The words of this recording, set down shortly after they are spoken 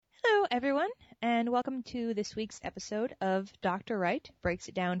everyone, and welcome to this week's episode of Dr. Wright Breaks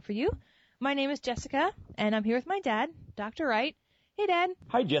It Down for You. My name is Jessica, and I'm here with my dad, Dr. Wright. Hey, Dad.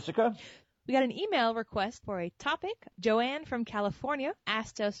 Hi, Jessica. We got an email request for a topic. Joanne from California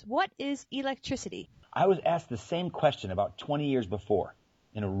asked us, what is electricity? I was asked the same question about 20 years before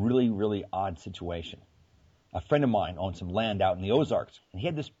in a really, really odd situation. A friend of mine owned some land out in the Ozarks, and he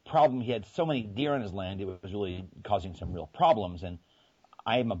had this problem. He had so many deer on his land, it was really causing some real problems. And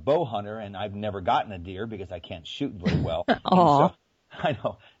I am a bow hunter, and I've never gotten a deer because I can't shoot very well. I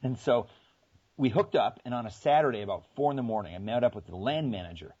know. And so we hooked up, and on a Saturday about 4 in the morning, I met up with the land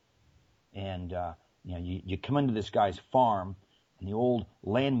manager. And, you come into this guy's farm, and the old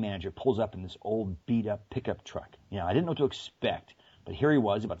land manager pulls up in this old beat-up pickup truck. I didn't know what to expect, but here he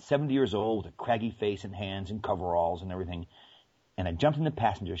was, about 70 years old, with a craggy face and hands and coveralls and everything. And I jumped in the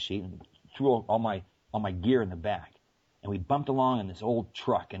passenger seat and threw all my gear in the back. And we bumped along in this old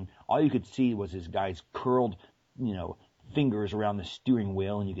truck, and all you could see was his guy's curled, fingers around the steering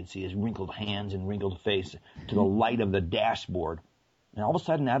wheel, and you could see his wrinkled hands and wrinkled face to the light of the dashboard. And all of a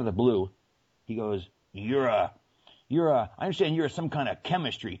sudden, out of the blue, he goes, I understand you're some kind of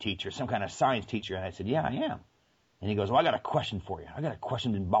chemistry teacher, some kind of science teacher. And I said, yeah, I am. And he goes, well, I got a question for you. I got a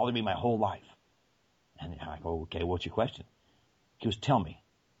question that's been bothering me my whole life. And I go, okay, what's your question? He goes, tell me,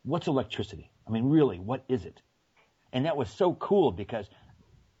 what's electricity? I mean, really, what is it? And that was so cool because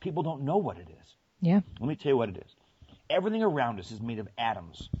people don't know what it is. Yeah. Let me tell you what it is. Everything around us is made of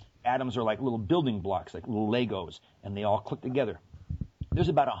atoms. Atoms are like little building blocks, like little Legos, and they all click together. There's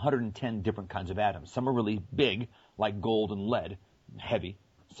about 110 different kinds of atoms. Some are really big, like gold and lead, heavy.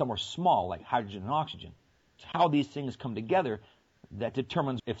 Some are small, like hydrogen and oxygen. It's how these things come together that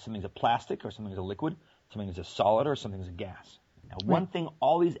determines if something's a plastic or something's a liquid, something's a solid or something's a gas. Now, one thing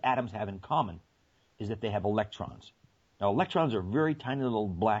all these atoms have in common is that they have electrons. Now, electrons are very tiny little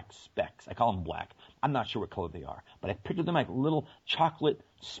black specks. I call them black. I'm not sure what color they are, but I picture them like little chocolate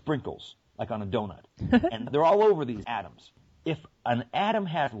sprinkles, like on a donut. And they're all over these atoms. If an atom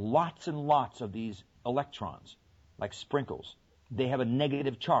has lots and lots of these electrons, like sprinkles, they have a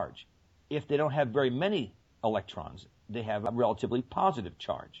negative charge. If they don't have very many electrons, they have a relatively positive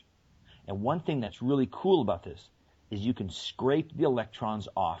charge. And one thing that's really cool about this is you can scrape the electrons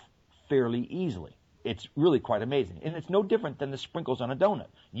off fairly easily. It's really quite amazing. And it's no different than the sprinkles on a donut.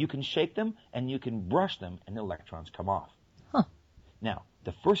 You can shake them and you can brush them and the electrons come off. Huh. Now,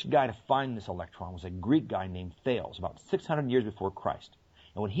 the first guy to find this electron was a Greek guy named Thales, about 600 years before Christ.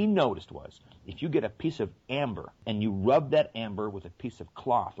 And what he noticed was, if you get a piece of amber and you rub that amber with a piece of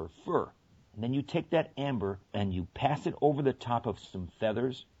cloth or fur, and then you take that amber and you pass it over the top of some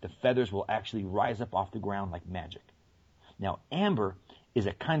feathers, the feathers will actually rise up off the ground like magic. Now, amber is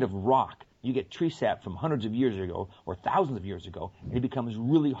a kind of rock. You get tree sap from hundreds of years ago or thousands of years ago, and it becomes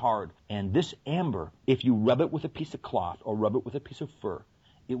really hard. And this amber, if you rub it with a piece of cloth or rub it with a piece of fur,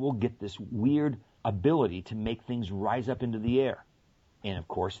 it will get this weird ability to make things rise up into the air. And, of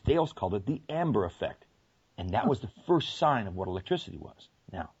course, Thales called it the amber effect. And that was the first sign of what electricity was.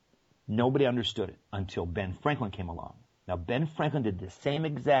 Now, nobody understood it until Ben Franklin came along. Now, Ben Franklin did the same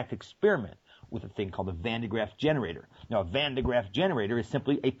exact experiment with a thing called a Van de Graaff generator. Now, a Van de Graaff generator is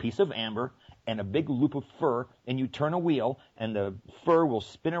simply a piece of amber and a big loop of fur, and you turn a wheel, and the fur will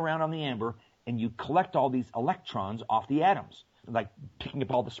spin around on the amber, and you collect all these electrons off the atoms, like picking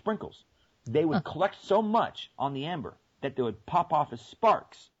up all the sprinkles. They would collect so much on the amber that they would pop off as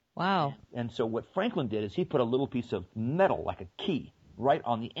sparks. Wow. And so what Franklin did is he put a little piece of metal, like a key, right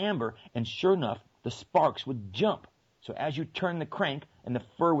on the amber, and sure enough, the sparks would jump. So as you turn the crank and the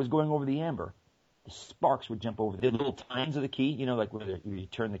fur was going over the amber, the sparks would jump over the little tines of the key, like where you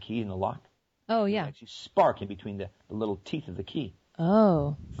turn the key in the lock. Oh, yeah. It actually spark in between the little teeth of the key.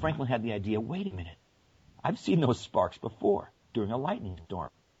 Oh. Franklin had the idea, wait a minute, I've seen those sparks before during a lightning storm.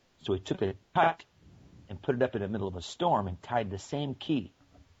 So he took a kite and put it up in the middle of a storm and tied the same key.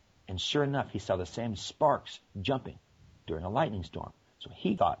 And sure enough, he saw the same sparks jumping during a lightning storm. So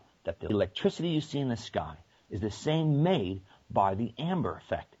he thought that the electricity you see in the sky is the same made by the amber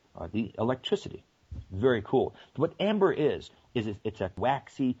effect, or the electricity. Very cool. What amber is it's a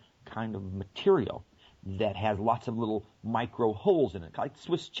waxy kind of material that has lots of little micro holes in it, like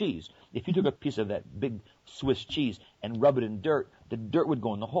Swiss cheese. If you took a piece of that big Swiss cheese and rub it in dirt, the dirt would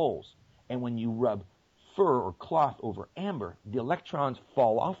go in the holes. And when you rub fur or cloth over amber, the electrons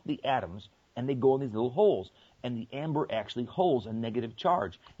fall off the atoms and they go in these little holes. And the amber actually holds a negative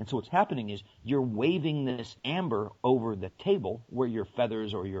charge. And so what's happening is you're waving this amber over the table where your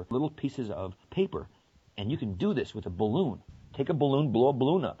feathers or your little pieces of paper. And you can do this with a balloon. Take a balloon, blow a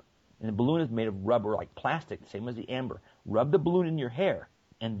balloon up. And the balloon is made of rubber like plastic, the same as the amber. Rub the balloon in your hair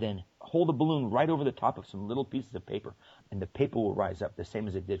and then hold a balloon right over the top of some little pieces of paper, and the paper will rise up the same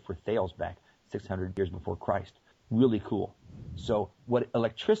as it did for Thales back 600 years before Christ. Really cool. So what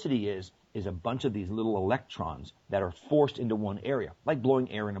electricity is a bunch of these little electrons that are forced into one area, like blowing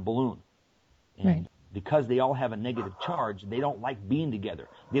air in a balloon. And because they all have a negative charge, they don't like being together.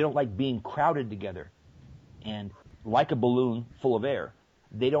 They don't like being crowded together. And like a balloon full of air,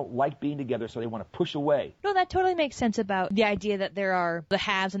 they don't like being together, so they want to push away. No, that totally makes sense about the idea that there are the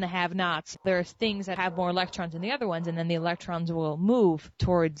haves and the have-nots. There are things that have more electrons than the other ones, and then the electrons will move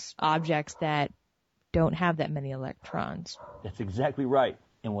towards objects that don't have that many electrons. That's exactly right.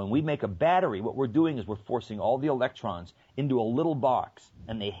 And when we make a battery, what we're doing is we're forcing all the electrons into a little box,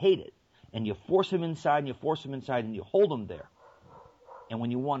 and they hate it. And you force them inside, and you force them inside, and you hold them there. And when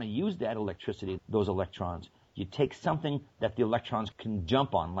you want to use that electricity, those electrons, you take something that the electrons can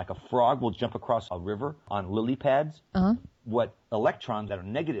jump on, like a frog will jump across a river on lily pads. Uh-huh. What electrons that are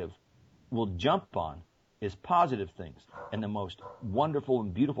negative will jump on is positive things. And the most wonderful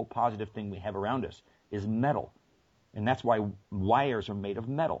and beautiful positive thing we have around us is metal. And that's why wires are made of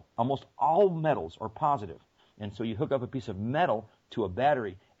metal. Almost all metals are positive. And so you hook up a piece of metal to a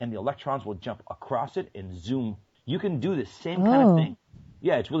battery, and the electrons will jump across it and zoom. You can do the same kind of thing.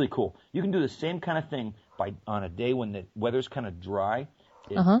 Yeah, it's really cool. You can do the same kind of thing on a day when the weather's kind of dry.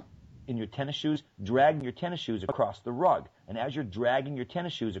 In your tennis shoes, dragging your tennis shoes across the rug. And as you're dragging your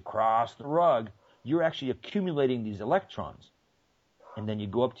tennis shoes across the rug, you're actually accumulating these electrons. And then you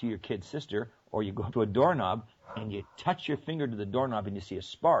go up to your kid's sister, or you go up to a doorknob, and you touch your finger to the doorknob, and you see a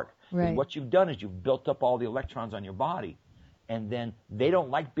spark. Right. And what you've done is you've built up all the electrons on your body. And then they don't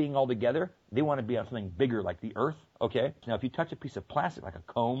like being all together. They want to be on something bigger like the earth, okay? Now, if you touch a piece of plastic like a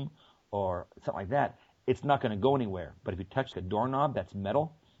comb or something like that, it's not going to go anywhere. But if you touch a doorknob that's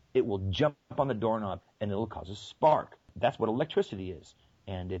metal, it will jump on the doorknob and it'll cause a spark. That's what electricity is.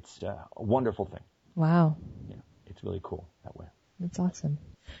 And it's a wonderful thing. Wow. Yeah, it's really cool that way. That's awesome.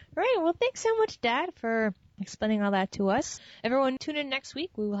 All right. Well, thanks so much, Dad, for explaining all that to us. Everyone, tune in next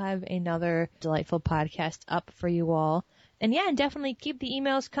week. We will have another delightful podcast up for you all. And yeah, and definitely keep the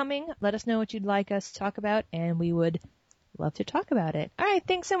emails coming. Let us know what you'd like us to talk about, and we would love to talk about it. All right.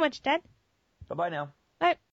 Thanks so much, Dad. Bye-bye now. Bye.